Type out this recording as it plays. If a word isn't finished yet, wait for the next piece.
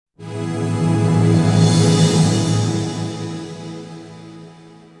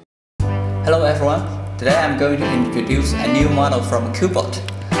everyone. Today I'm going to introduce a new model from CUBOT.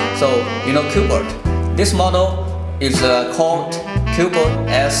 So, you know CUBOT. This model is called CUBOT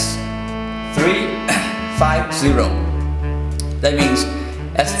S350. That means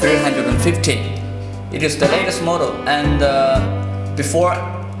S350. It is the latest model, and before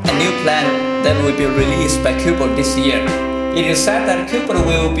a new plan that will be released by CUBOT this year. It is said that CUBOT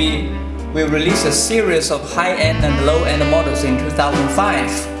will release a series of high-end and low-end models in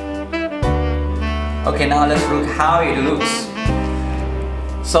 2005. Okay, now let's look how it looks.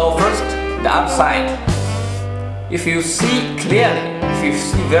 So first, the outside. If you see clearly, if you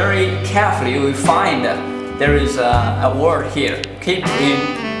see very carefully, you will find that there is a word here. Keep in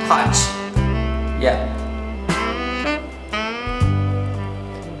touch. Yeah.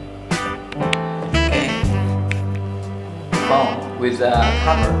 Okay. Phone with a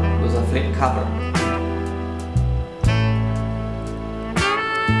cover, with a flip cover.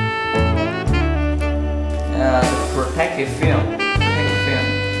 The protective film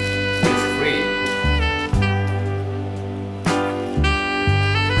is free.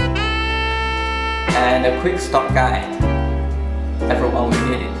 And a quick start guide. Everyone will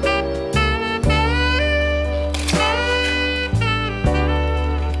need it.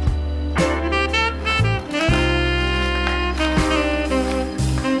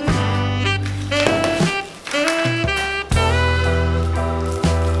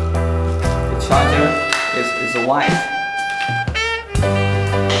 The charger is white.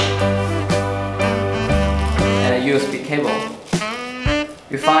 And a USB cable.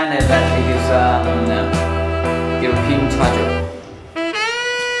 You find that it is European charger.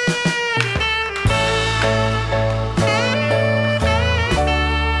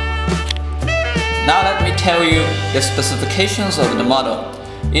 Now let me tell you the specifications of the model.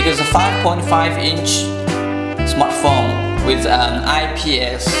 It is a 5.5-inch smartphone with an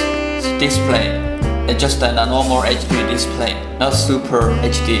IPS display. It's just a normal HD display, not Super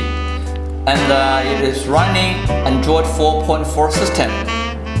HD. And it is running Android 4.4 system.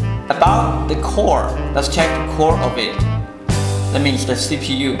 About the core, let's check the core of it. That means the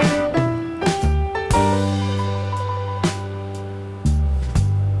CPU.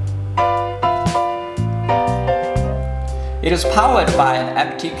 It is powered by an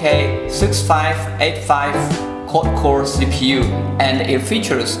FTK 6585 quad-core CPU, and it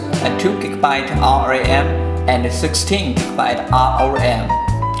features a 2 GB RAM and a 16 GB ROM.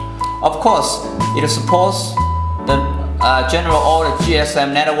 Of course, it supports the general audio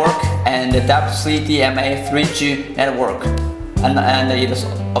GSM network and the WCDMA 3G network, and it is,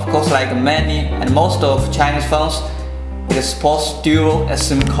 of course, like many and most of Chinese phones, it supports dual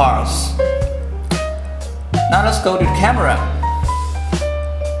SIM cards. Now let's go to the camera.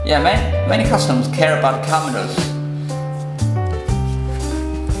 Yeah, many customers care about cameras.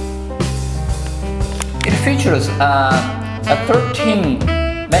 It features a 13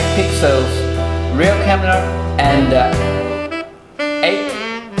 megapixels rear camera and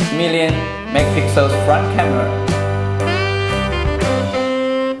 8 million megapixels front camera.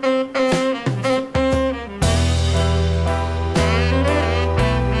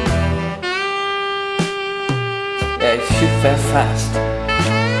 Yeah, it shoots very fast.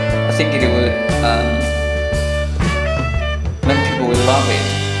 I think it will, many people will love it.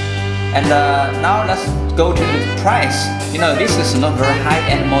 And now let's go to the price. You know, this is not very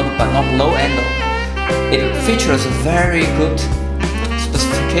high-end model, but not low-end. It features very good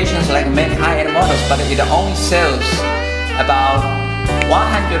specifications like many high-end models, but it only sells about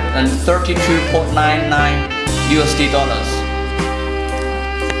 $132.99 USD.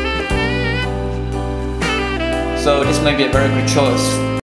 So this may be a very good choice.